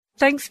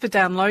Thanks for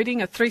downloading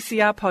a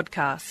 3CR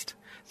podcast.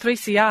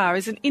 3CR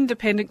is an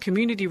independent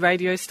community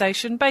radio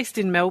station based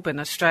in Melbourne,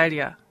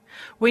 Australia.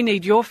 We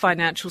need your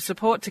financial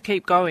support to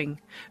keep going.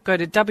 Go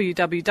to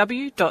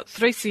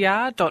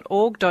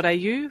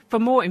www.3cr.org.au for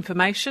more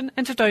information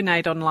and to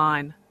donate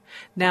online.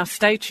 Now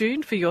stay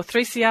tuned for your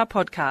 3CR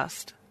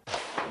podcast.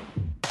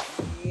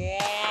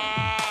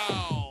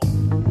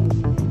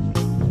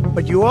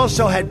 But you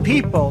also had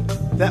people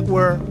that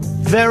were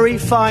very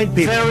fine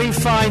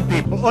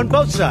people on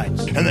both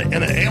sides. And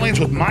the aliens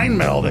with mind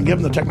meld and give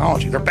them the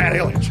technology. They're bad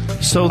aliens.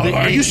 So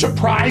are you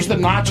surprised the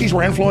Nazis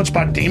were influenced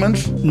by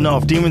demons? No,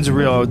 if demons are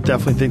real, I would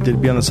definitely think they'd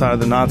be on the side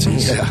of the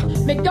Nazis. Yeah.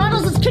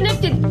 McDonald's is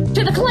connected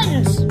to the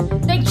Clintons.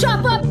 They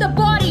chop up the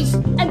bodies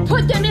and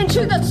put them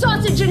into the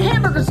sausage and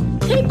hamburgers.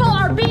 People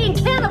are being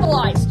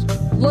cannibalized.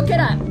 Look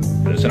it up.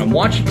 And I'm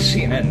watching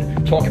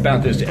CNN talk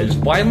about this as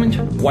violent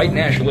white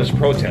nationalist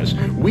protests.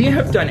 We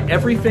have done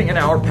everything in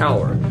our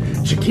power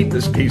to keep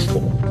this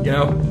peaceful, you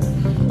know?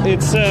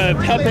 It's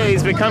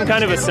Pepe's become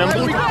kind of a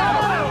symbol.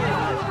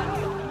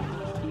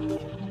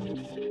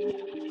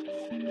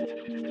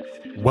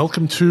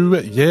 Welcome to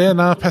Yeah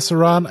Na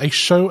Pasaran, a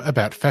show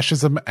about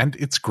fascism and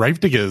its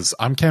gravediggers.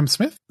 I'm Cam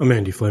Smith. I'm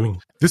Andy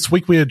Fleming. This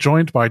week we are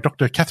joined by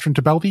Dr Cat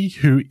Tebaldi,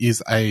 who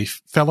is a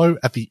fellow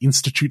at the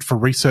Institute for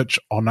Research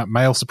on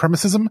Male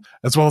Supremacism,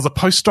 as well as a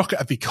postdoc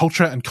at the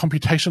Culture and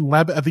Computation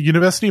Lab at the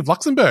University of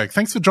Luxembourg.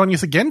 Thanks for joining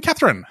us again,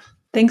 Catherine.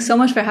 Thanks so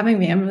much for having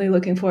me. I'm really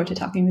looking forward to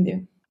talking with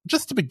you.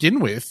 Just to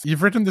begin with,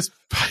 you've written this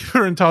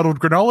paper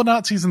entitled Granola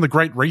Nazis and the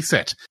Great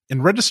Reset,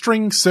 in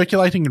registering,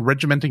 circulating and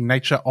regimenting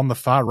nature on the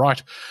far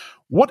right.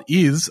 What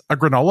is a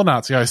granola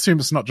Nazi? I assume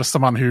it's not just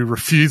someone who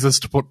refuses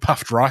to put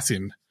puffed rice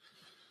in.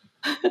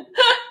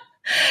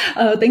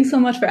 Thanks so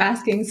much for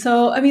asking.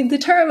 So, the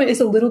term is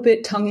a little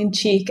bit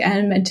tongue-in-cheek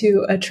and meant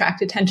to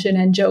attract attention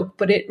and joke,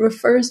 but it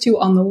refers to,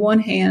 on the one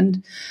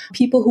hand,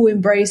 people who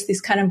embrace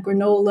these kind of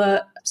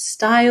granola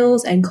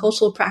styles and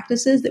cultural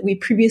practices that we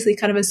previously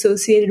kind of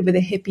associated with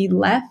a hippie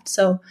left.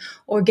 So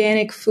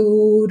organic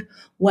food,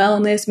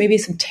 wellness, maybe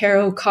some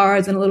tarot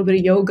cards and a little bit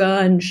of yoga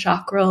and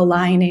chakra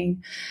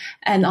aligning.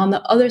 And on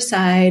the other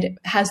side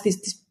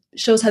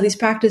shows how these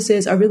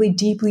practices are really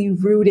deeply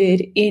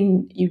rooted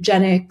in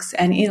eugenics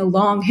and in a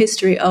long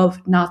history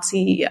of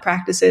Nazi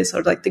practices, sort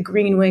of like the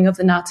Green Wing of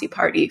the Nazi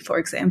Party, for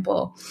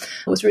example,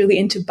 was really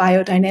into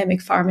biodynamic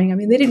farming.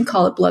 They didn't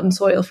call it blood and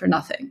soil for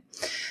nothing.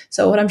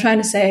 So what I'm trying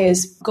to say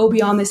is go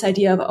beyond this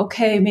idea of,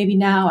 okay, maybe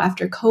now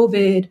after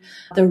COVID,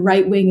 the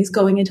right wing is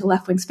going into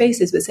left wing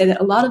spaces, but say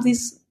that a lot of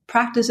these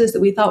practices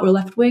that we thought were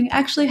left wing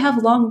actually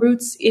have long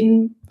roots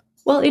in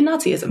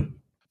Nazism.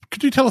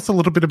 Could you tell us a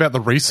little bit about the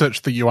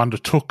research that you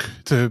undertook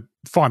to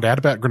find out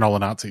about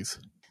granola Nazis?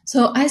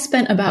 So I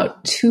spent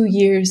about 2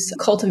 years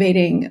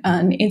cultivating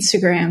an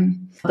Instagram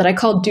that I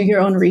called Do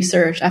Your Own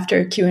Research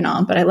after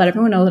QAnon, but I let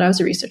everyone know that I was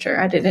a researcher.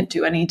 I didn't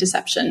do any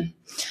deception.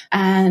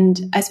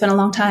 And I spent a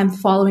long time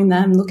following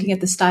them, looking at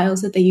the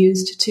styles that they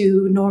used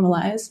to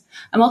normalize.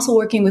 I'm also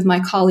working with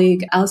my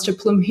colleague, Alistair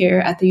Plum here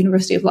at the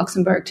University of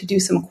Luxembourg to do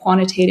some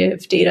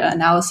quantitative data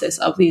analysis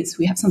of these.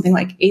 We have something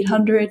like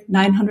 800,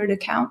 900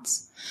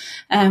 accounts.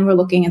 And we're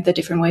looking at the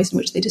different ways in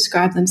which they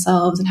describe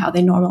themselves and how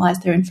they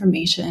normalize their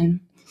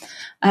information.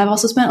 I've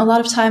also spent a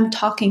lot of time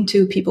talking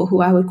to people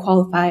who I would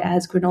qualify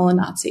as granola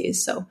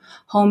Nazis. So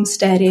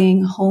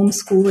homesteading,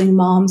 homeschooling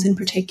moms in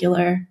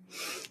particular,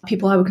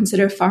 people I would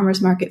consider farmers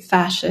market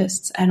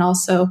fascists, and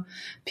also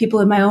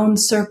people in my own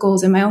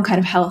circles, in my own kind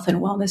of health and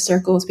wellness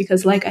circles,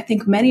 because like I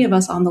think many of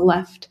us on the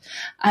left,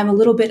 I'm a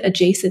little bit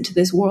adjacent to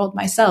this world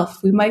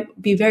myself. We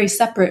might be very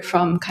separate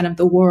from kind of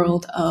the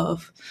world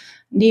of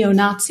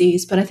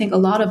neo-Nazis, but I think a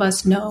lot of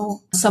us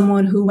know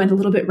someone who went a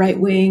little bit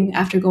right-wing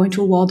after going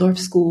to a Waldorf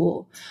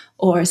school,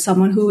 or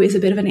someone who is a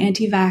bit of an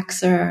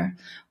anti-vaxxer,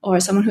 or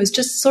someone who is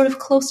just sort of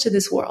close to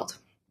this world.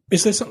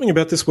 Is there something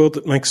about this world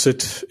that makes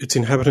its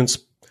inhabitants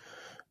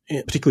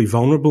particularly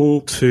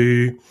vulnerable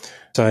to,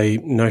 say,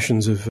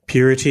 notions of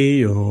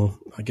purity or,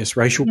 I guess,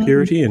 racial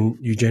purity and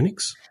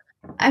eugenics?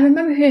 I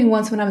remember hearing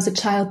once when I was a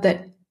child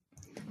that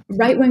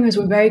right-wingers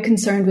were very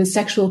concerned with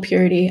sexual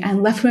purity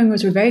and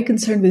left-wingers were very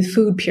concerned with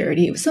food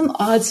purity. It was some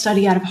odd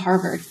study out of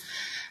Harvard.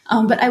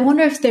 But I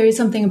wonder if there is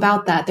something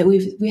about that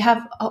we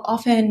have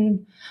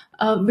often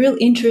a real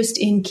interest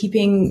in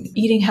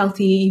eating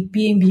healthy,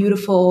 being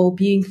beautiful,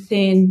 being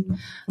thin,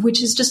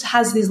 which just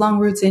has these long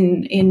roots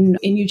in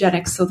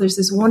eugenics. So there's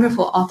this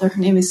wonderful author, her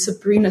name is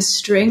Sabrina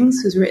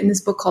Strings, who's written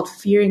this book called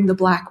Fearing the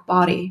Black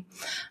Body,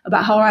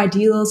 about how our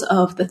ideals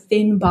of the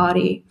thin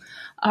body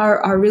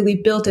are really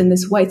built in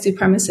this white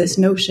supremacist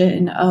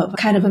notion of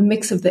kind of a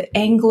mix of the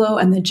Anglo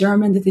and the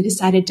German, that they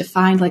decided to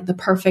find like the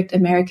perfect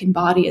American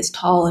body as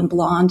tall and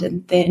blonde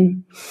and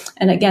thin.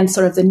 And again,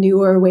 sort of the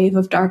newer wave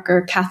of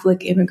darker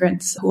Catholic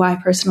immigrants who I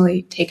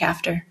personally take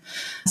after.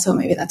 So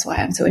maybe that's why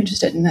I'm so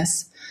interested in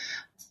this.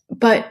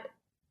 But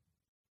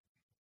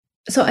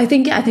So I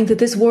think that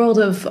this world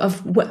of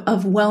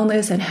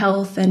wellness and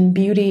health and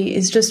beauty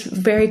is just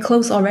very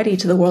close already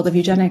to the world of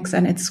eugenics.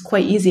 And it's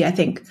quite easy, I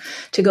think,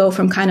 to go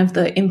from kind of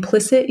the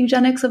implicit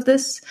eugenics of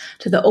this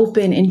to the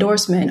open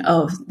endorsement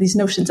of these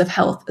notions of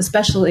health,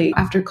 especially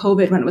after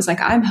COVID, when it was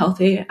like, I'm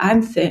healthy,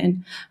 I'm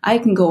thin, I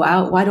can go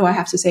out. Why do I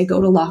have to say go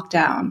to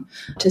lockdown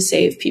to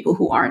save people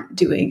who aren't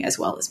doing as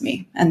well as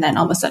me? And then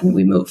all of a sudden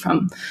we move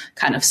from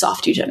kind of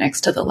soft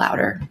eugenics to the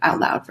louder, out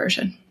loud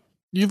version.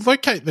 You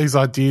locate these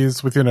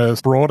ideas within a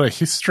broader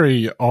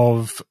history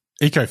of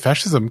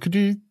eco-fascism. Could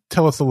you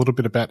tell us a little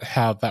bit about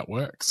how that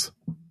works?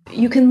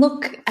 You can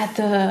look at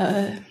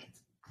the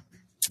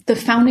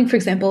founding, for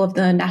example, of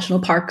the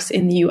national parks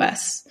in the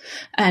US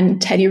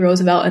and Teddy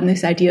Roosevelt and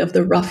this idea of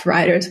the Rough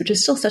Riders, which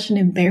is still such an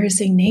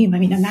embarrassing name. I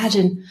mean,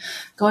 imagine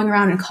going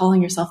around and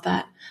calling yourself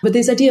that. But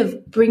this idea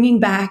of bringing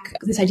back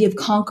this idea of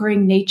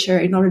conquering nature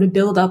in order to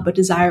build up a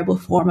desirable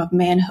form of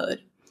manhood,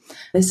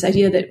 this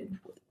idea that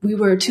we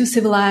were too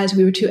civilized,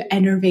 we were too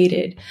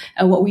enervated,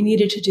 and what we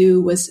needed to do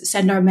was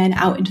send our men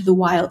out into the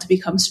wild to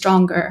become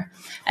stronger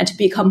and to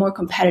become more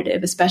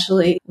competitive,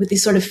 especially with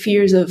these sort of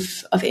fears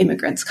of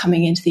immigrants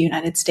coming into the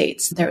United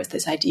States. There was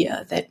this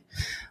idea that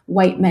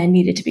white men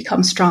needed to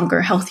become stronger,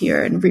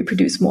 healthier, and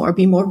reproduce more,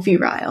 be more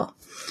virile.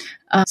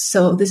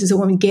 So this is a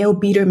woman, Gail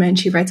Biederman.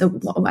 She writes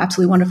an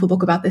absolutely wonderful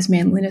book about this,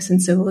 Manliness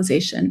and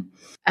Civilization.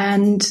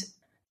 And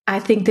I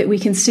think that we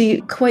can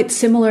see quite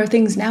similar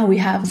things now. We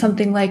have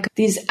something like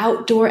these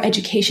outdoor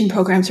education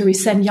programs where we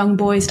send young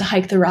boys to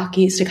hike the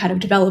Rockies to kind of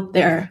develop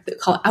they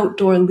call it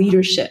outdoor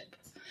leadership.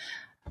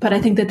 But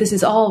I think that this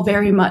is all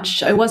very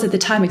much, it was at the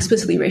time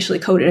explicitly racially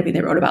coded. I mean,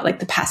 they wrote about like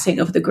the passing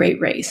of the great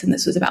race, and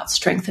this was about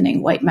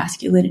strengthening white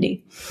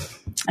masculinity.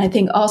 I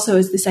think also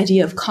is this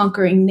idea of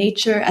conquering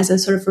nature as a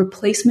sort of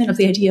replacement of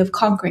the idea of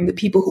conquering the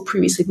people who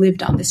previously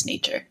lived on this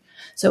nature.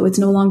 So it's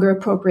no longer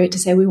appropriate to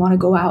say we want to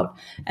go out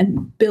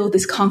and build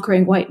this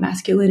conquering white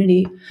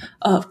masculinity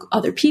of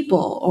other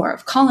people or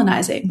of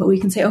colonizing, but we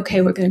can say,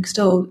 okay, we're going to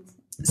still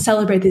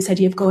celebrate this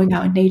idea of going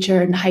out in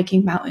nature and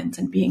hiking mountains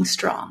and being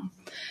strong.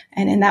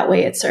 And in that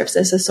way, it serves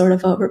as a sort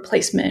of a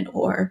replacement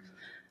or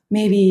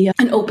maybe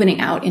an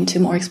opening out into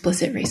more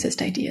explicit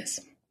racist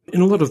ideas.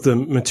 In a lot of the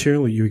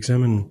material you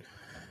examine,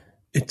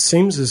 it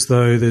seems as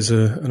though there's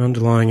an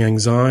underlying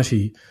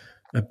anxiety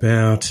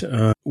about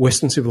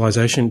Western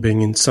civilization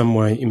being in some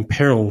way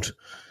imperiled.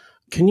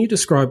 Can you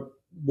describe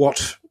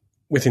what,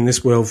 within this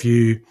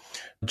worldview,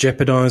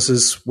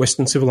 jeopardizes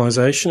Western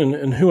civilization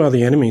and who are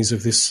the enemies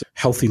of this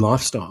healthy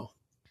lifestyle?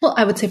 Well,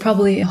 I would say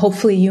probably,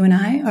 hopefully you and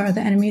I are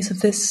the enemies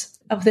of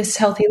this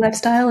healthy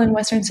lifestyle in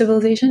Western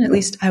civilization. At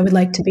least I would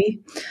like to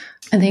be.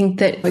 I think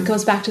that it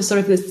goes back to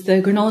sort of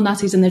the granola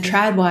Nazis and the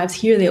trad wives.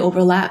 Here they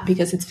overlap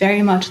because it's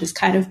very much this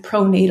kind of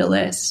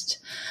pro-natalist.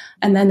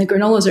 And then the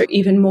granolas are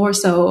even more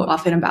so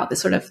often about this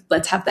sort of,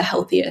 let's have the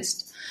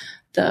healthiest,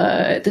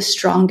 the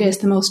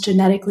strongest, the most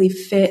genetically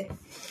fit.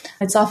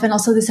 It's often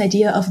also this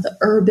idea of the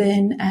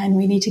urban, and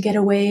we need to get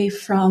away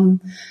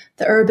from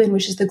the urban,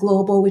 which is the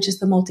global, which is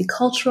the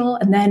multicultural.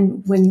 And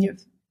then when you're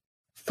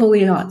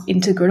fully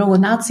into granola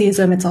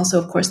Nazism, it's also,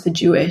 of course, the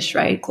Jewish,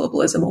 right?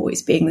 Globalism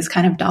always being this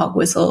kind of dog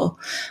whistle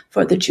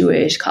for the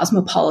Jewish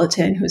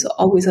cosmopolitan who's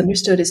always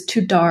understood as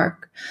too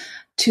dark,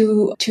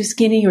 too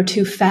skinny or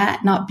too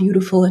fat, not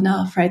beautiful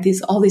enough, right?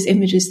 All these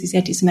images, these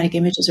anti-Semitic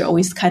images are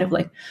always kind of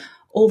like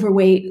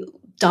overweight,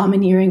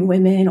 domineering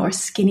women or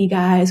skinny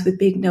guys with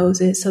big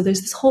noses. So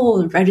there's this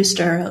whole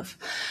register of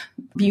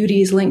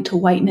beauty is linked to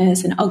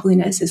whiteness and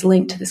ugliness is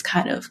linked to this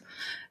kind of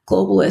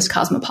globalist,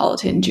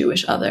 cosmopolitan,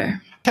 Jewish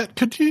other. Kat,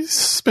 could you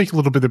speak a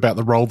little bit about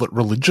the role that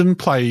religion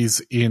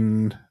plays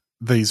in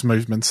these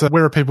movements?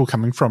 Where are people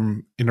coming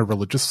from in a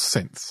religious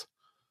sense?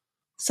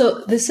 So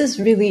this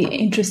is really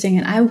interesting,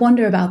 and I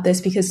wonder about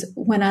this because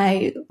when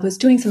I was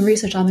doing some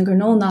research on the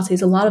granola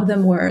Nazis, a lot of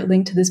them were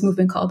linked to this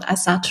movement called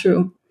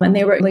Asatru, and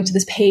they were linked to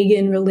this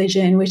pagan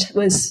religion, which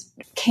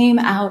came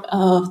out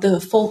of the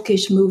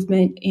folkish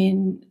movement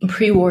in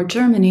pre-war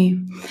Germany,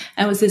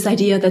 and was this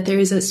idea that there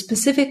is a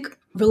specific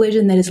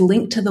religion that is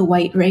linked to the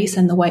white race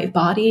and the white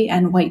body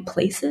and white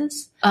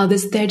places.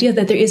 The idea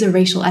that there is a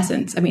racial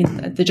essence. I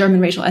mean, the German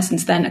racial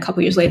essence then a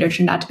couple years later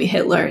turned out to be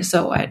Hitler,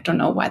 so I don't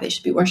know why they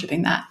should be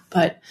worshiping that.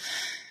 But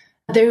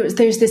there's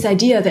this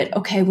idea that,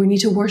 okay, we need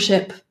to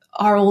worship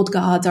our old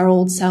gods, our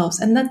old selves.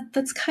 And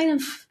that's kind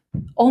of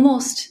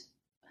almost,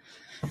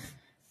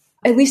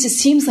 at least it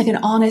seems like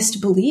an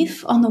honest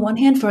belief on the one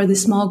hand for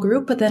this small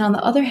group, but then on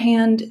the other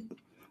hand,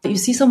 you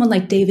see someone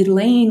like David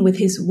Lane with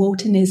his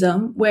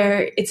Wotanism,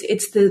 where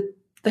it's the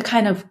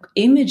kind of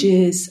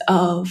images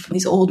of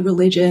these old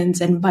religions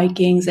and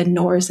Vikings and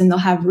Norse, and they'll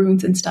have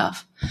runes and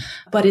stuff.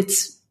 But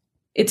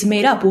it's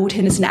made up.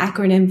 Wotan is an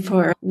acronym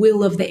for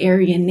Will of the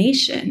Aryan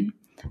Nation.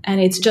 And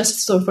it's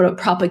just sort of a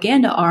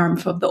propaganda arm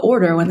of the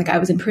order when the guy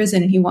was in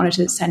prison and he wanted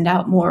to send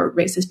out more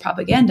racist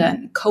propaganda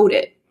and code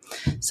it.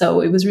 So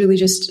it was really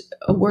just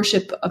a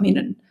worship of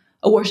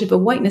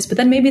whiteness, but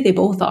then maybe they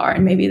both are.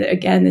 And maybe,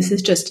 again, this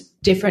is just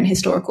different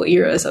historical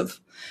eras of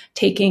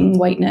taking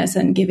whiteness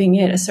and giving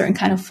it a certain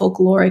kind of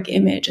folkloric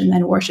image and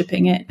then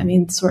worshiping it. I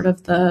mean, sort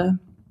of the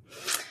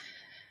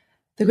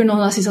The Granola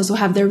Nazis also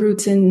have their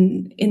roots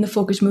in the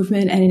Folkish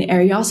movement and in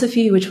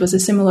Ariosophy, which was a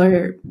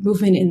similar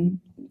movement in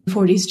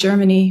 40s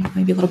Germany,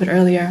 maybe a little bit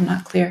earlier, I'm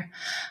not clear.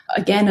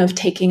 Again, of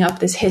taking up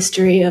this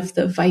history of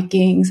the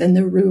Vikings and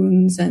the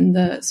runes and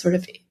the sort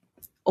of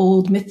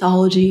old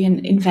mythology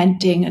and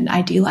inventing an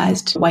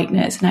idealized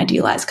whiteness, an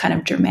idealized kind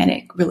of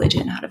Germanic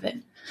religion out of it.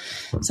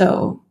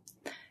 So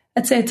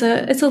I'd say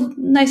it's a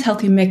nice,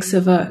 healthy mix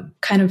of a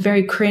kind of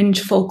very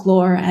cringe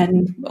folklore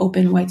and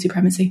open white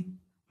supremacy.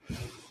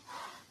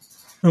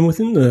 And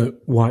within the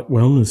white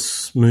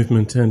wellness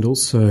movement and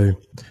also,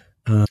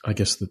 I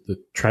guess,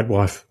 the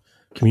tradwife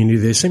community,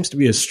 there seems to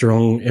be a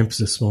strong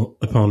emphasis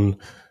upon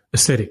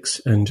aesthetics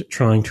and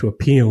trying to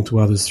appeal to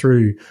others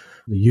through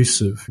the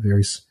use of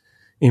various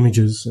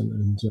images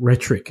and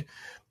rhetoric.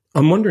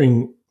 I'm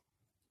wondering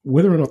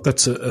whether or not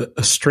that's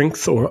a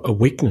strength or a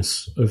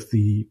weakness of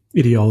the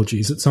ideology.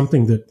 Is it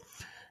something that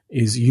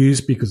is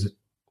used because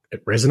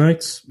it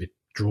resonates, it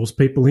draws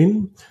people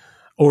in,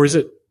 or is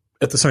it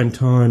at the same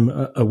time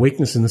a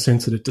weakness in the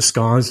sense that it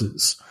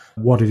disguises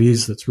what it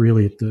is that's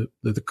really at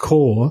the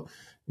core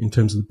in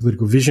terms of the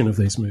political vision of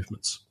these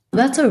movements?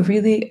 That's a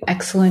really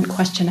excellent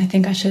question. I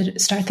think I should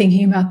start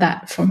thinking about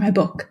that for my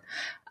book.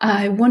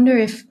 I wonder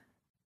if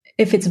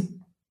it's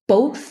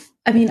both.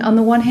 I mean, on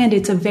the one hand,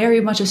 it's a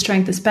very much a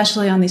strength,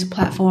 especially on these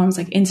platforms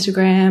like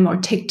Instagram or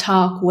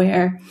TikTok,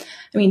 where,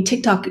 I mean,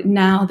 TikTok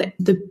now,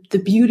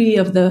 the beauty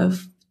of the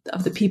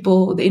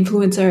people, the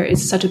influencer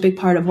is such a big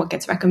part of what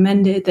gets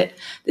recommended that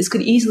this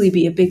could easily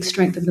be a big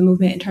strength of the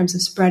movement in terms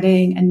of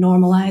spreading and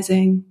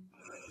normalizing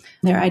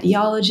their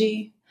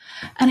ideology.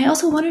 And I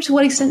also wonder to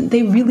what extent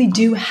they really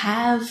do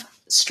have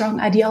strong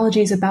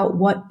ideologies about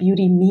what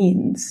beauty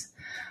means.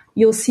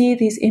 You'll see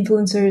these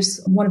influencers,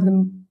 one of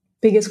the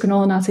biggest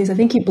granola Nazis, I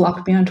think he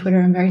blocked me on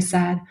Twitter, I'm very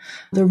sad,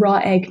 the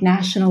raw egg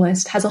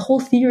nationalist, has a whole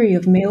theory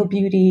of male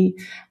beauty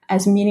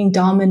as meaning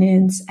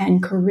dominance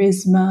and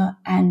charisma,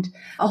 and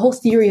a whole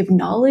theory of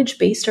knowledge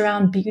based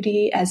around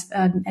beauty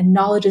and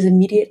knowledge as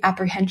immediate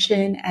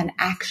apprehension and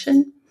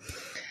action.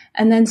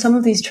 And then some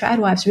of these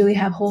tradwives really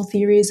have whole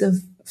theories of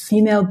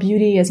female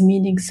beauty as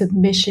meaning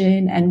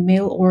submission and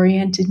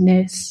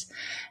male-orientedness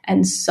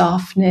and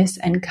softness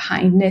and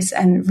kindness,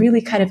 and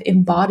really kind of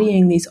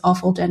embodying these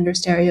awful gender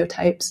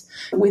stereotypes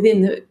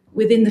within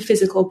the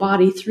physical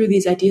body through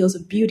these ideals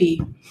of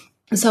beauty.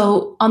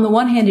 So on the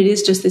one hand, it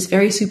is just this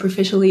very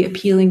superficially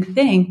appealing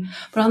thing,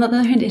 but on the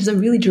other hand, it has a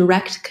really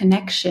direct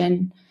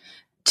connection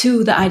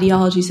to the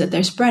ideologies that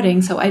they're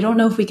spreading. So I don't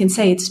know if we can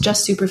say it's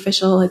just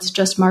superficial, it's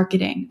just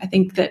marketing. I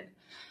think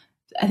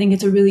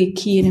it's a really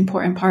key and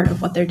important part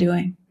of what they're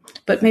doing.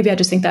 But maybe I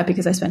just think that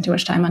because I spent too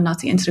much time on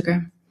Nazi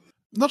Instagram.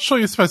 Not sure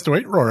you're supposed to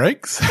eat raw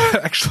eggs,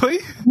 actually.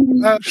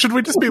 Should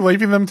we just be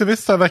leaving them to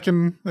this so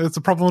it's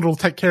a problem that'll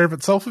take care of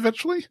itself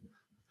eventually?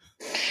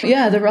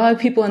 Yeah, the raw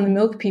people and the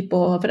milk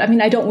people. But I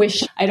mean, I don't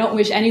wish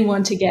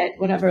anyone to get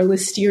whatever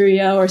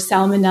listeria or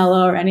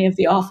salmonella or any of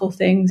the awful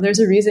things. There's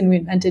a reason we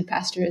invented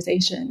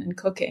pasteurization and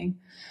cooking.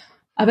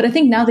 But I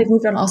think now they've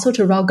moved on also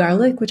to raw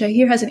garlic, which I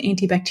hear has an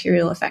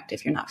antibacterial effect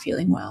if you're not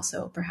feeling well.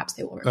 So perhaps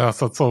they will work.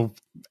 So it's all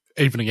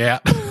evening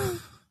out.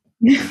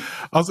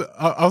 I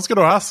was going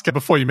to ask,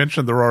 before you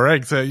mentioned the raw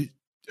eggs, are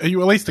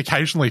you at least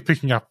occasionally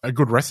picking up a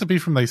good recipe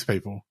from these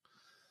people?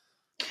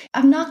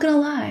 I'm not going to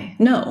lie.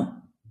 No,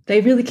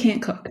 they really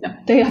can't cook. No,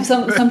 they have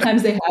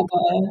sometimes they have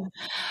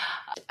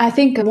I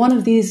think one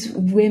of these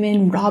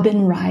women,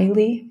 Robin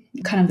Riley,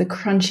 kind of the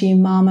crunchy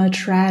mama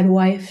trad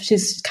wife,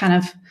 she's kind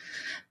of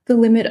the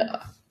limit,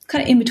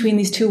 kind of in between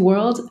these two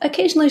worlds.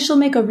 Occasionally she'll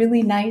make a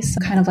really nice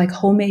kind of like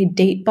homemade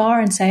date bar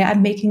and say,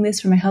 I'm making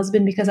this for my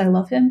husband because I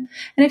love him.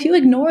 And if you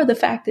ignore the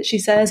fact that she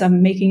says,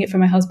 I'm making it for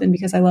my husband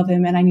because I love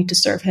him and I need to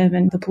serve him,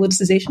 and the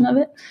politicization of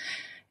it,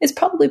 it's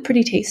probably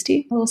pretty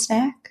tasty, a little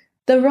snack.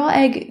 The raw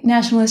egg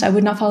nationalist, I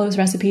would not follow his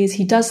recipes.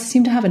 He does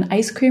seem to have an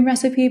ice cream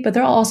recipe, but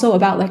they're also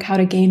about like how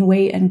to gain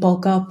weight and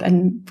bulk up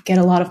and get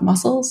a lot of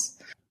muscles.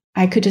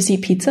 I could just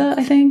eat pizza,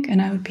 I think,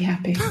 and I would be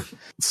happy.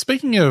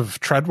 Speaking of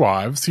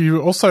tradwives, you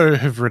also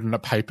have written a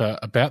paper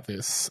about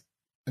this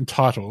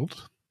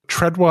entitled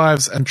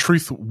Tradwives and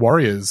Truth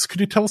Warriors. Could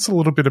you tell us a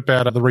little bit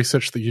about the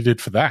research that you did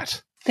for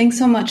that? Thanks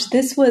so much.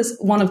 This was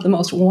one of the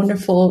most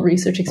wonderful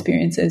research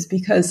experiences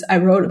because I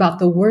wrote about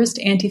the worst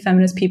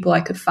anti-feminist people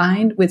I could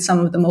find with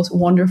some of the most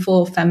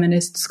wonderful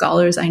feminist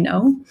scholars I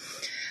know.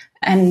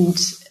 And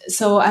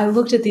so I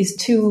looked at these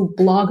two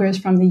bloggers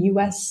from the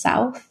U.S.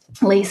 South,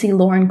 Lacey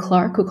Lauren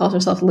Clark, who calls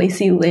herself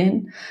Lacey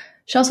Lynn.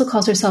 She also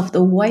calls herself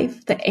the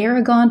wife, the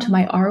Aragon to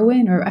my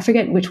Arwen, or I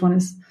forget which one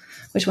is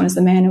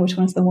the man and which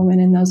one is the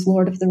woman in those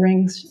Lord of the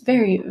Rings.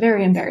 Very,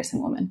 very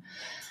embarrassing woman,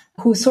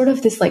 who's sort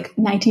of this like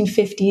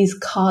 1950s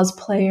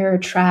cosplayer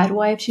trad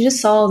wife. She just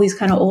saw all these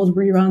kind of old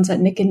reruns at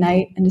Nick at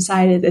Night and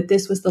decided that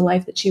this was the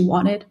life that she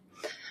wanted.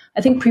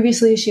 I think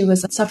previously she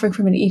was suffering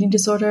from an eating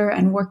disorder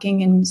and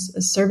working in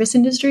the service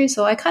industry.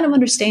 So I kind of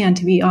understand,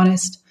 to be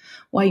honest,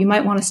 why you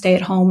might want to stay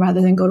at home rather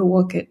than go to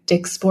work at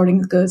Dick's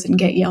Sporting Goods and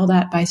get yelled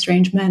at by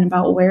strange men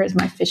about where is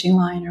my fishing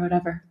line or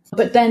whatever.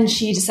 But then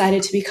she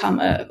decided to become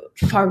a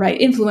far-right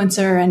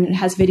influencer and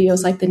has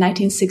videos like the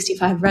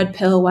 1965 red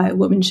pill, why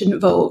women shouldn't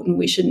vote and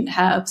we shouldn't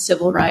have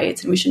civil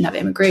rights and we shouldn't have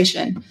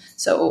immigration.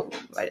 So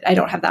I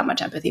don't have that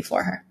much empathy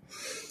for her.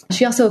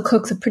 She also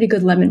cooks a pretty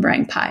good lemon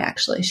meringue pie,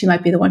 actually. She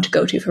might be the one to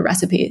go to for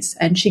recipes.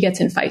 And she gets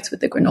in fights with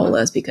the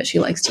granolas because she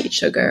likes to eat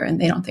sugar and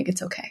they don't think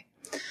it's okay.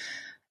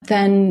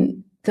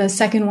 Then the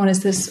second one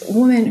is this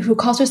woman who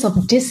calls herself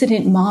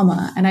Dissident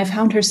Mama. And I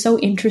found her so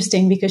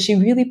interesting because she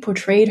really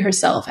portrayed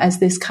herself as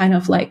this kind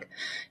of like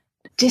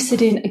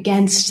dissident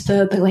against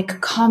the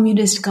like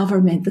communist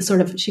government, the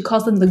sort of, she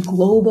calls them the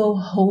globo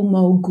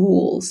homo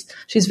ghouls.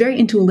 She's very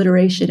into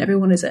alliteration.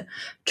 Everyone is a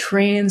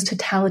trans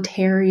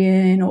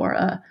totalitarian or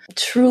a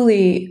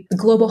truly,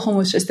 global homo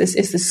is just this,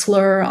 is the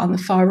slur on the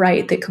far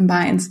right that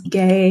combines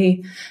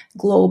gay,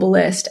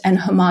 globalist, and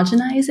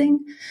homogenizing,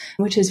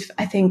 which is,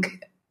 I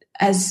think,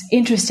 as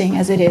interesting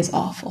as it is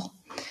awful.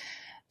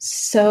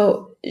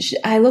 So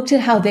I looked at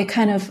how they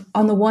kind of,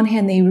 on the one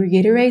hand, they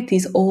reiterate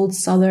these old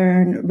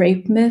Southern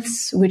rape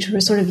myths, which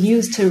were sort of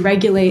used to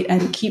regulate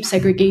and keep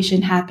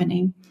segregation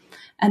happening.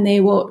 And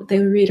they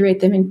reiterate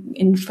them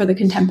in for the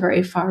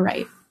contemporary far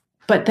right.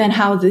 But then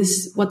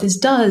what this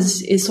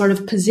does is sort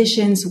of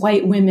positions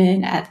white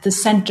women at the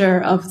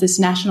center of this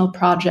national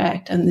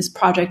project and this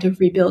project of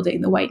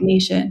rebuilding the white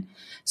nation.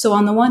 So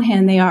on the one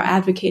hand, they are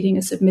advocating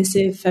a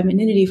submissive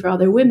femininity for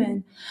other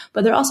women,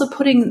 but they're also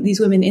putting these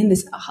women in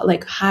this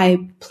like high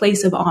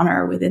place of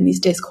honor within these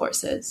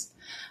discourses.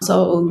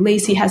 So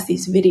Lacey has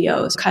these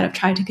videos kind of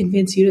trying to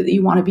convince you that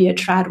you want to be a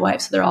trad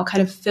wife. So they're all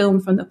kind of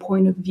filmed from the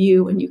point of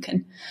view, and you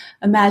can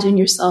imagine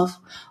yourself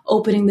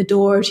opening the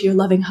door to your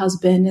loving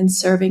husband and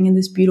serving in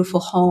this beautiful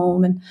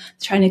home and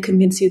trying to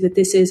convince you that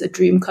this is a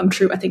dream come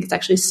true. I think it's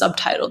actually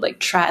subtitled like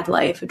Trad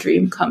Life, a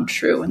Dream Come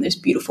True, and there's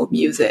beautiful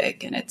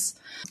music and it's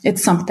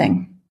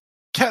something.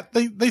 Kat,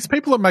 these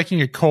people are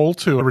making a call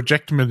to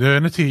reject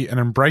modernity and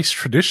embrace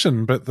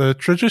tradition, but the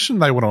tradition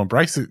they want to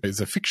embrace is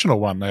a fictional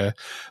one.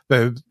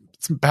 They're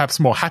perhaps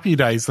more happy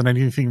days than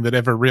anything that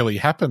ever really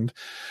happened.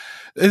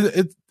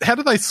 How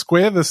do they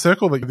square the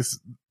circle?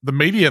 The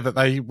media that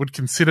they would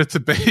consider to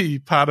be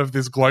part of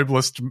this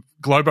globalist,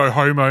 globo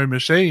homo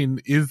machine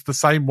is the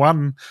same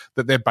one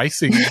that they're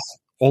basing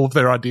all of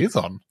their ideas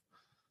on?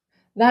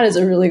 That is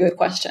a really good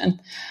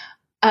question.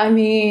 I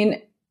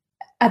mean,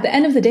 at the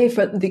end of the day,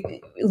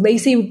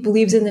 Lacey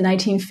believes in the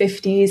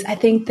 1950s. I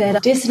think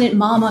that Dissident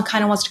Mama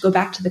kind of wants to go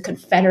back to the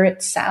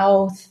Confederate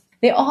South.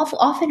 They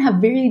often have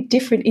very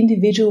different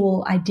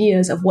individual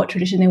ideas of what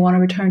tradition they want to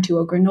return to.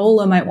 A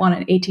Granola might want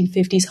an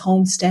 1850s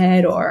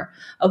homestead or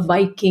a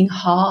Viking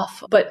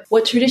Hof. But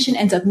what tradition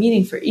ends up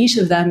meaning for each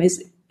of them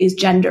is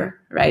gender,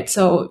 right?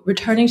 So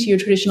returning to your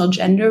traditional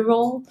gender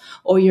role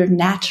or your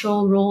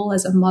natural role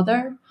as a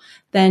mother,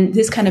 then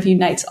this kind of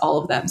unites all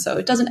of them. So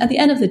it doesn't, at the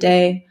end of the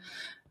day,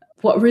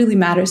 what really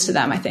matters to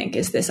them, I think,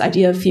 is this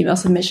idea of female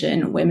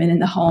submission, women in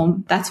the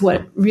home. That's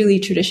what really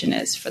tradition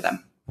is for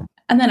them.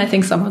 And then I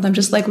think some of them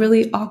just like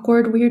really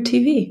awkward, weird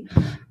TV.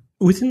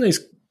 Within these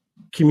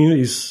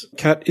communities,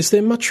 Kat, is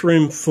there much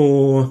room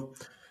for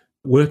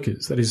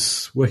workers, that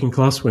is, working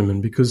class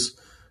women? Because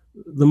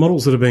the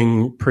models that are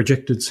being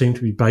projected seem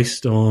to be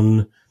based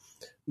on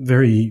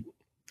very,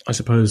 I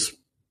suppose,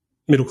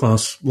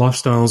 middle-class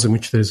lifestyles in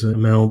which there's a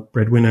male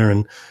breadwinner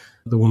and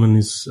the woman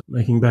is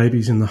making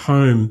babies in the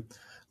home.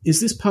 Is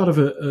this part of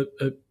a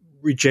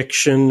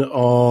rejection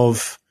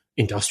of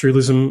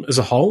industrialism as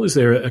a whole? Is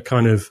there a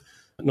kind of,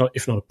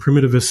 if not a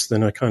primitivist,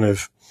 then a kind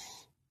of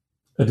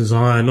a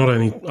desire, not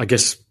only, I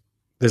guess,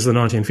 there's the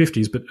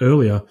 1950s, but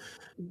earlier,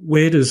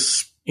 where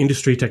does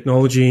industry,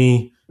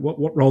 technology,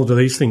 what role do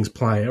these things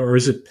play? Or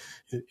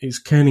is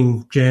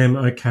canning jam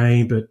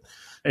okay, but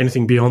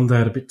anything beyond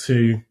that a bit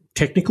too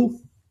technical?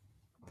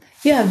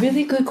 Yeah,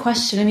 really good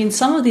question. I mean,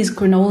 some of these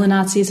granola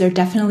Nazis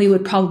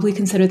would probably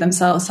consider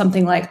themselves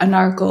something like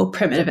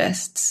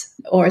anarcho-primitivists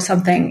or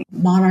something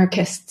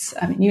monarchists.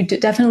 I mean, you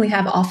definitely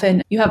have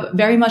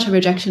very much a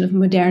rejection of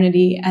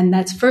modernity, and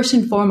that's first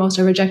and foremost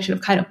a rejection of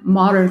kind of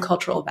modern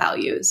cultural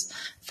values,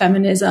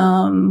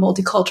 feminism,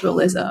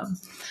 multiculturalism.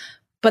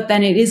 But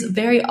then it is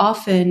very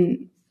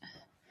often,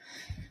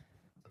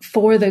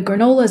 for the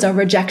granolas, a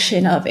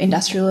rejection of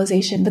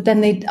industrialization. But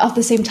then at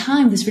the same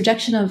time, this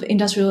rejection of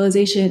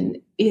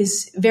industrialization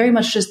is very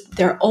much just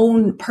their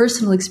own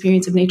personal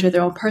experience of nature,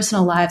 their own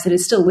personal lives, that it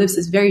still lives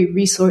this very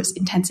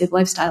resource-intensive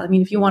lifestyle. I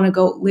mean, if you want to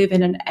go live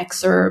in an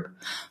exurb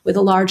with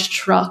a large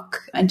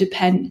truck and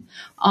depend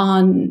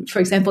on, for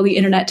example, the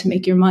internet to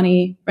make your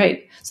money,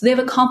 right? So they have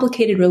a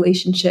complicated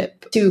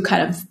relationship to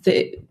kind of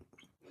the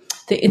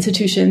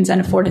institutions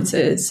and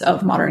affordances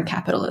of modern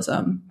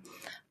capitalism.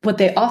 What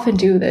they often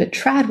do, the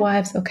trad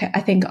wives,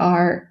 I think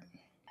I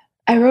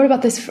wrote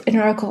about this in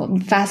an article in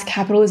Fast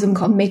Capitalism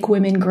called Make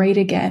Women Great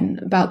Again,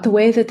 about the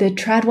way that the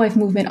trad wife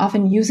movement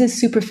often uses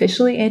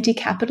superficially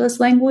anti-capitalist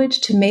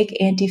language to make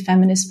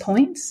anti-feminist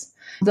points.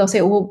 They'll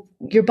say, well,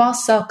 your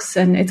boss sucks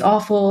and it's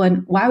awful,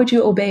 and why would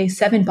you obey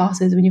 7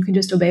 bosses when you can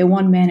just obey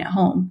one man at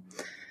home?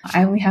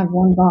 I only have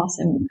one boss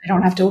and I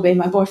don't have to obey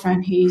my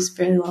boyfriend. He's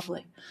very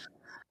lovely.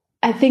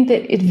 I think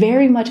that it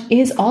very much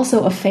is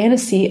also a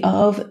fantasy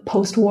of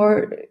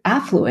post-war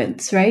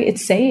affluence, right?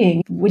 It's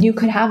saying when you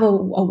could have a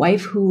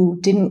wife who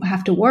didn't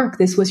have to work,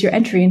 this was your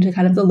entry into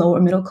kind of the lower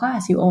middle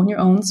class. You own your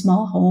own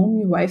small home,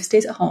 your wife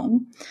stays at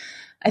home.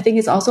 I think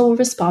it's also a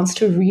response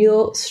to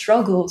real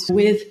struggles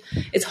with,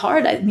 it's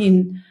hard. I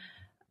mean,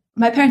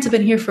 my parents have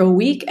been here for a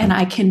week and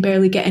I can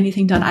barely get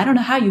anything done. I don't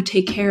know how you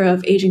take care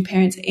of aging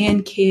parents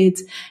and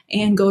kids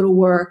and go to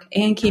work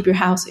and keep your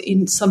house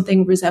in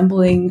something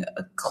resembling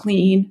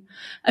clean.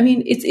 I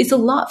mean, it's a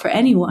lot for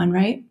anyone,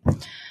 right?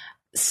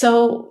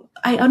 So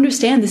I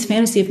understand this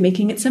fantasy of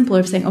making it simpler,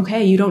 of saying,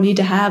 okay, you don't need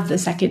to have the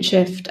second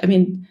shift. I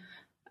mean,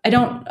 I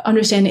don't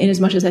understand it in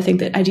as much as I think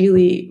that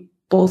ideally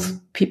both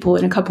people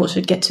in a couple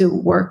should get to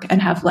work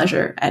and have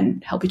leisure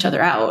and help each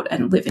other out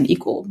and live in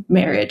equal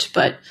marriage.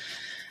 But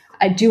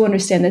I do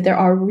understand that there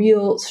are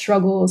real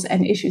struggles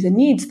and issues and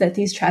needs that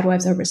these trad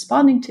wives are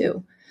responding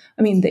to.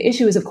 I mean, the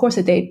issue is, of course,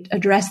 that they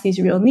address these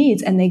real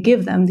needs and they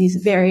give them these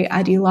very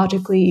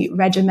ideologically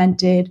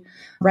regimented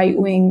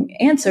right-wing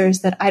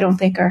answers that I don't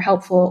think are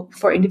helpful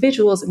for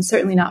individuals and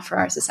certainly not for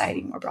our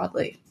society more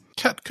broadly.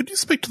 Kat, could you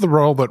speak to the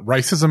role that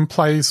racism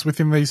plays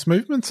within these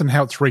movements and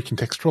how it's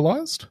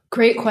recontextualized?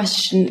 Great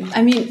question.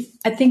 I mean,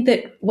 I think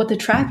that what the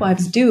trad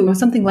wives do,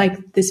 something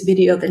like this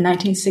video, the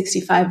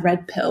 1965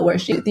 Red Pill, where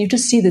you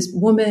just see this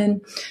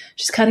woman,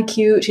 she's kind of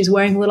cute, she's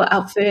wearing a little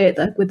outfit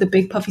like with the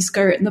big puffy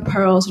skirt and the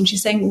pearls, and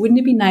she's saying, wouldn't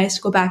it be nice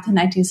to go back to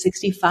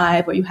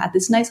 1965 where you had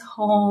this nice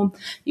home,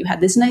 you had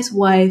this nice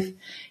wife,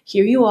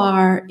 here you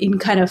are in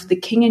kind of the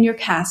king in your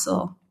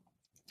castle.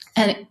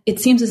 And it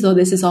seems as though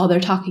this is all they're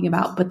talking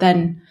about, but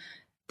then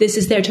this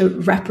is there to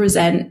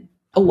represent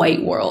a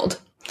white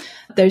world.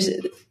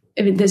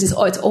 It's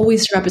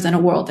always to represent a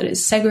world that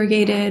is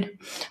segregated,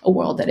 a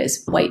world that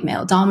is white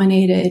male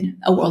dominated,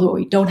 a world where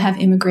we don't have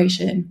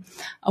immigration,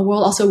 a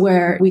world also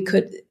where we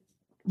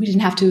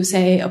didn't have to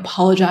say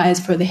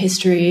apologize for the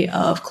history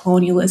of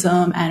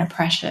colonialism and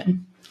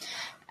oppression.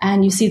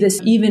 And you see this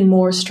even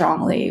more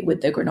strongly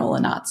with the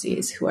granola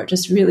Nazis, who are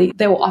just really,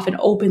 they will often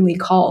openly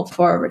call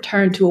for a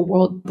return to a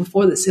world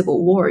before the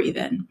Civil War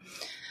even.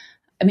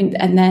 I mean,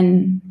 and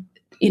then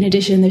in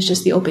addition, there's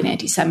just the open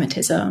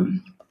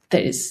anti-Semitism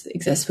that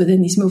exists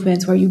within these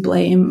movements where you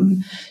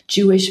blame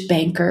Jewish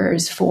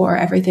bankers for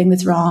everything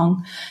that's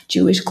wrong,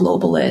 Jewish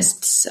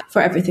globalists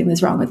for everything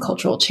that's wrong with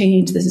cultural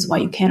change. This is why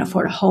you can't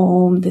afford a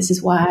home. This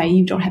is why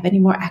you don't have any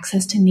more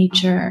access to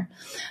nature.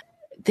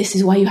 This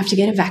is why you have to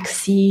get a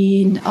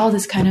vaccine, all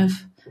this kind of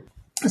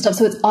stuff.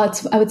 So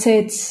I would say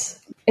it's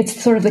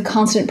sort of the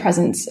constant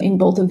presence in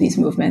both of these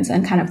movements,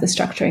 and kind of the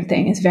structuring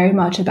thing is very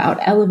much about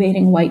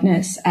elevating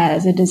whiteness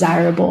as a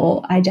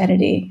desirable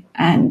identity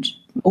and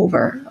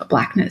over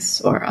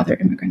blackness or other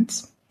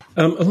immigrants.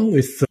 Along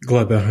with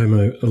globo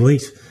homo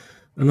elite,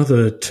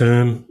 another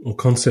term or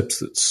concept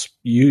that's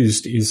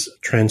used is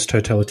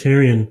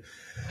trans-totalitarian.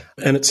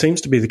 And it seems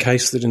to be the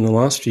case that in the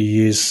last few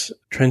years,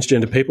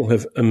 transgender people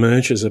have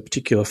emerged as a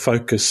particular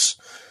focus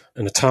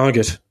and a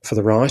target for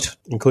the right,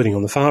 including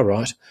on the far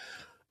right.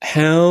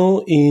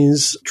 How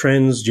is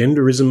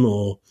transgenderism,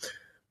 or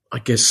I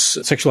guess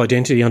sexual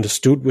identity,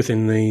 understood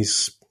within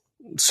these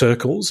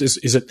circles?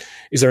 Is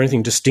there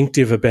anything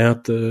distinctive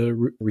about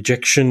the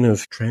rejection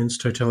of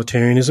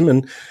trans-totalitarianism?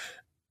 And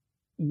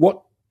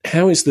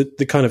how is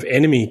the kind of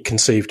enemy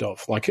conceived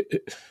of? Like,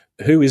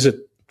 who is it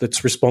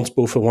that's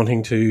responsible for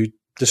wanting to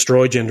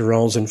destroy gender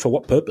roles, and for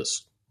what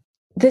purpose?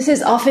 This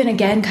is often,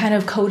 again, kind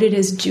of coded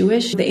as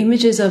Jewish. The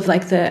images of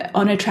like the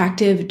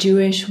unattractive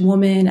Jewish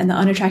woman and the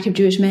unattractive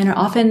Jewish man are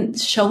often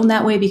shown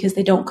that way because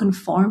they don't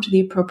conform to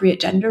the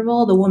appropriate gender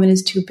role. The woman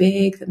is too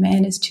big, the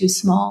man is too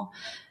small.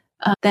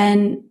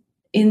 Then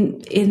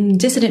in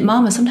Dissident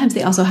Mama, sometimes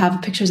they also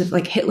have pictures of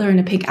like Hitler in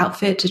a pink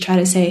outfit to try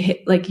to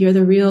say like you're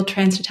the real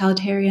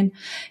trans-totalitarian.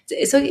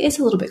 It's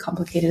a little bit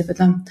complicated with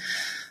them,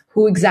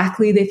 who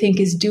exactly they think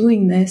is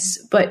doing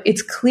this, but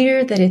it's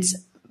clear that it's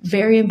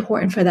very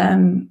important for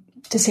them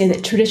to say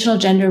that traditional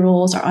gender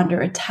roles are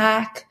under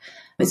attack.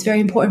 It's very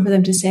important for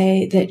them to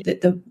say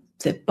that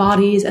the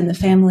bodies and the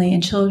family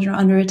and children are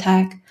under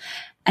attack.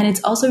 And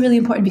it's also really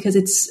important because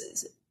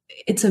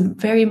it's a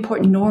very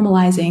important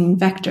normalizing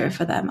vector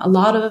for them.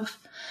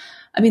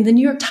 The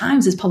New York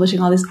Times is publishing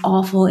all this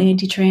awful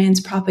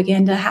anti-trans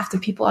propaganda. Half the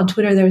people on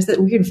Twitter, there was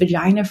that weird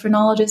vagina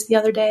phrenologist the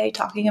other day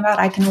talking about,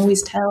 I can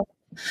always tell.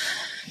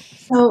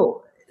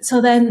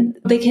 So then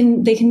they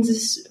can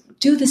just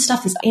do this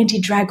stuff, this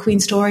anti-drag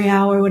queen story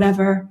hour or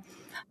whatever.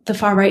 The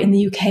far right in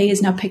the UK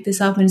has now picked this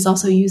up and is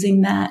also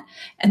using that.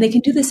 And they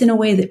can do this in a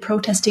way that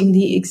protesting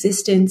the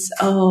existence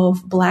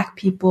of Black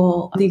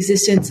people, the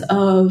existence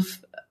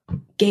of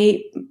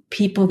gay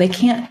people,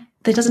 that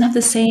doesn't have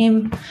the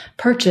same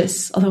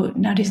purchase. Although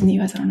nowadays in the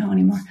US, I don't know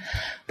anymore.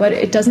 But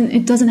it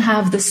doesn't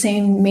have the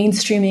same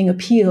mainstreaming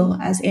appeal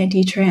as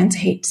anti-trans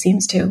hate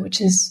seems to, which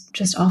is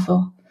just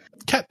awful.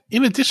 Kat,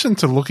 in addition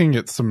to looking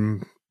at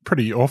some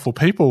pretty awful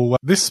people,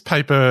 this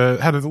paper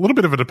had a little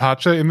bit of a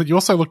departure in that you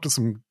also looked at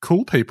some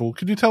cool people.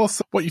 Could you tell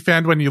us what you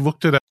found when you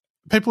looked at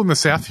people in the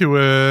South who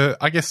were,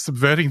 I guess,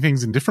 subverting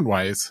things in different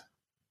ways?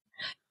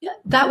 Yeah,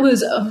 that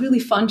was a really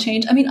fun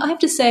change. I mean, I have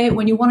to say,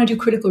 when you want to do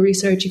critical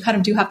research, you kind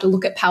of do have to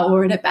look at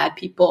power and at bad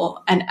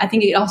people. And I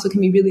think it also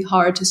can be really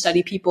hard to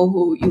study people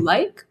who you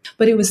like.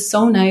 But it was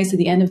so nice at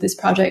the end of this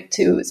project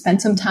to spend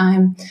some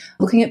time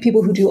looking at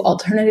people who do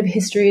alternative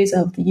histories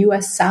of the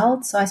U.S.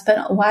 South. So I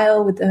spent a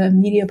while with the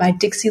media by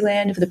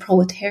Dixieland of the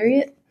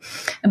Proletariat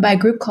and by a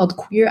group called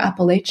Queer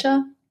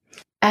Appalachia.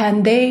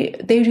 And they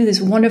do this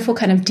wonderful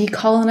kind of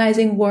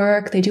decolonizing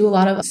work. They do a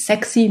lot of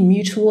sexy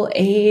mutual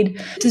aid.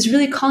 Just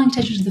really calling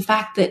attention to the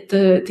fact that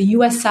the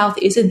U.S. South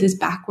isn't this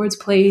backwards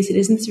place. It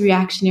isn't this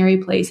reactionary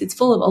place. It's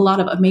full of a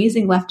lot of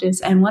amazing leftists.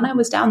 And when I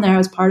was down there, I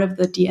was part of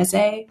the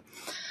DSA,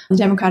 the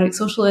Democratic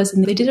Socialists,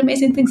 and they did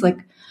amazing things like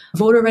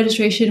voter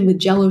registration with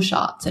Jell-O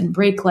shots and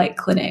brake light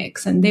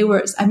clinics. And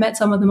I met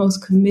some of the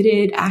most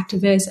committed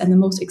activists and the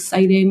most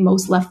exciting,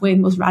 most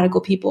left-wing, most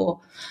radical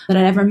people that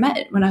I'd ever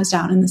met when I was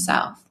down in the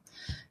South.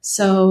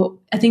 So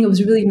I think it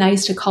was really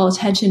nice to call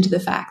attention to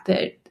the fact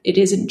that it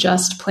isn't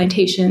just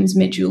plantations,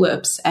 mint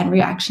juleps, and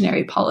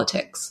reactionary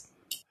politics.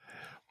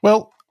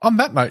 Well, on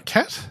that note,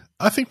 Kat,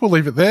 I think we'll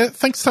leave it there.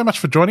 Thanks so much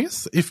for joining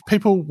us. If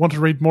people want to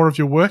read more of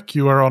your work,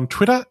 you are on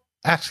Twitter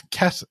at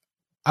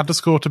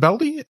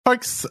 @Cat_Tebaldi.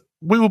 Folks,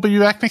 we will be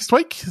back next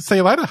week. See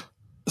you later.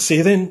 See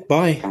you then.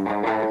 Bye.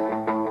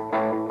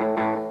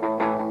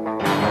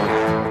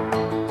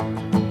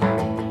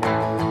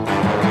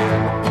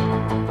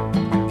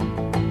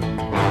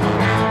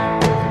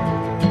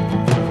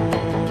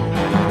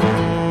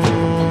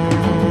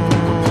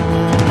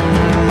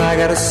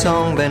 Got a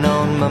song been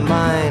on my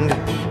mind,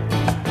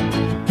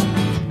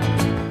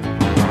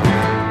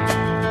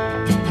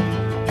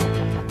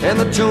 and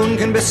the tune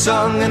can be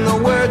sung and the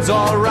words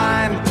all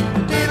rhyme.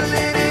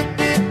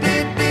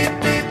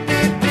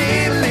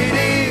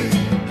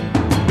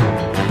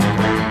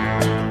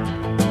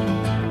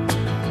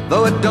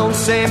 Though it don't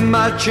say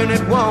much and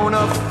it won't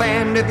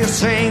offend, if you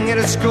sing it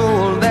at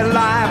school, they're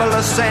liable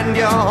to send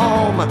you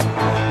home.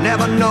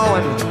 Never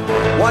knowing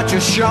what you're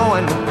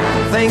showing,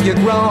 think you're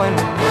growing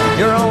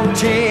your own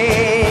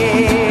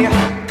tea.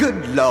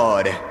 Good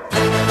Lord.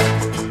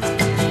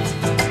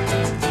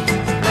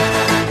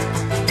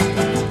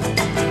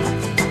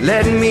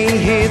 Let me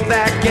hear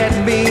that, get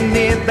me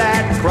near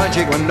that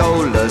crunchy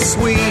granola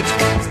sweet.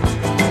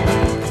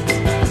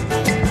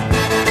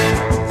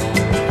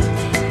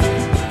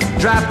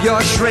 Drop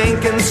your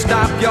shrink and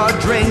stop your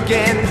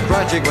drinking,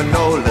 crunchy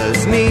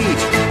granola's neat.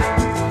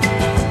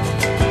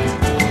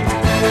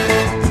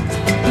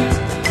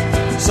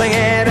 Sing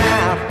it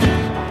out.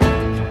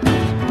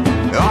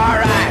 All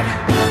right.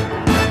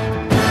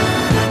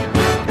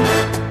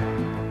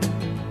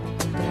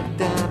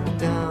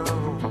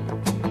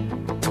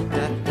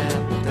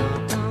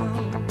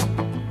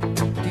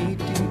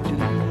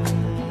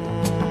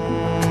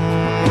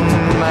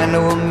 I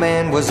know a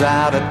man was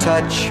out of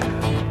touch,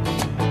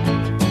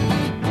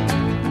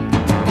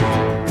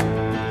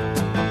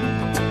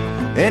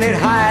 and it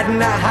hid in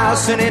the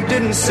house and it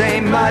didn't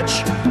say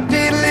much.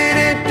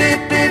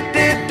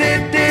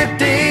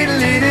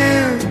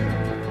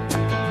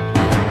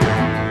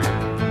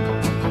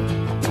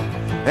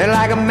 And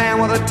like a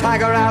man with a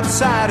tiger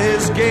outside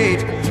his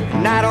gate,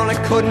 not only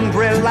couldn't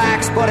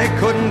relax, but he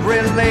couldn't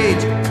relate.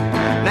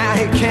 Now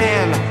he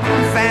can,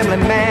 family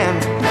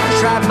man,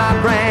 try my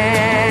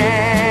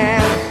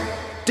brand.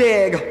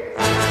 Dig.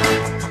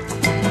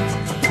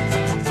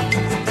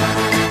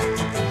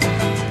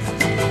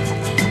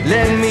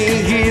 Let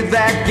me hear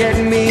that, get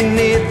me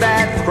near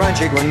that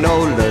crunchy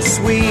granola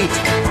sweet.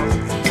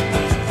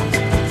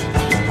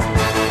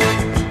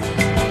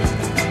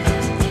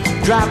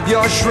 Drop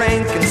your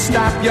shrink and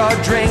stop your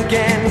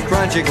drinking,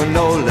 crunchy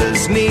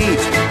granola's neat.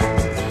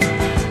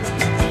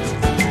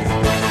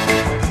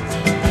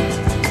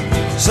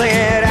 Sing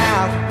it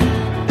out.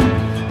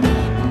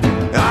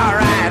 All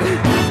right.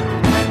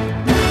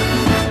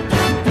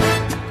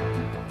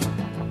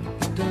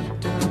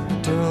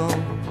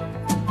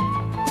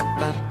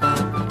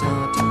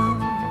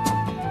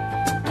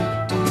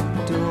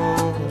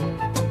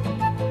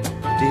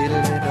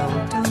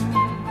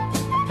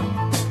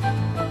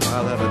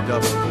 I'll have a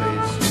double,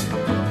 please.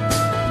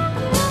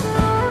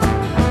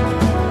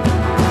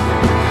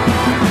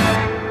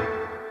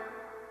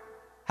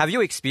 Have you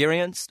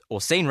experienced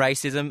or seen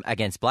racism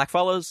against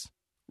blackfellas?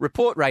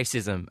 Report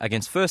racism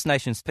against First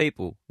Nations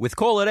people with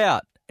Call It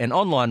Out, an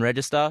online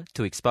register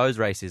to expose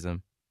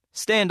racism.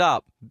 Stand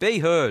up, be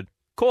heard,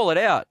 call it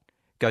out.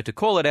 Go to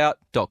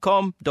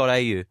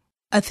callitout.com.au.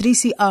 A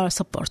 3CR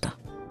supporter.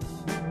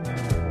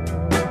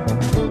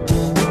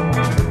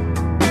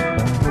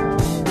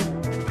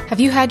 Have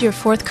you had your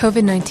fourth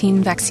COVID-19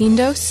 vaccine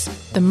dose?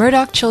 The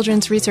Murdoch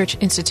Children's Research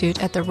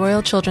Institute at the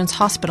Royal Children's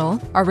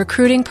Hospital are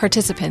recruiting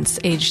participants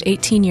aged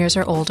 18 years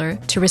or older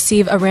to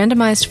receive a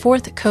randomized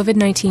fourth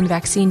COVID-19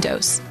 vaccine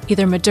dose,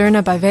 either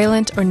Moderna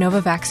bivalent or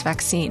Novavax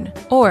vaccine,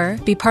 or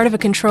be part of a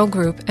control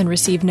group and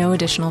receive no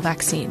additional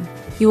vaccine.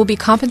 You will be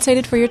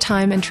compensated for your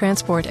time and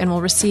transport and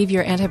will receive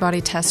your antibody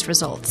test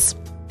results.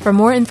 For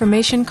more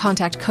information,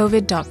 contact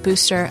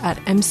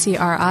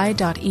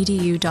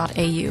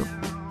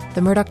covid.booster@mcri.edu.au.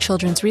 The Murdoch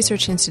Children's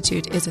Research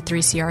Institute is a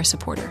 3CR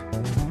supporter.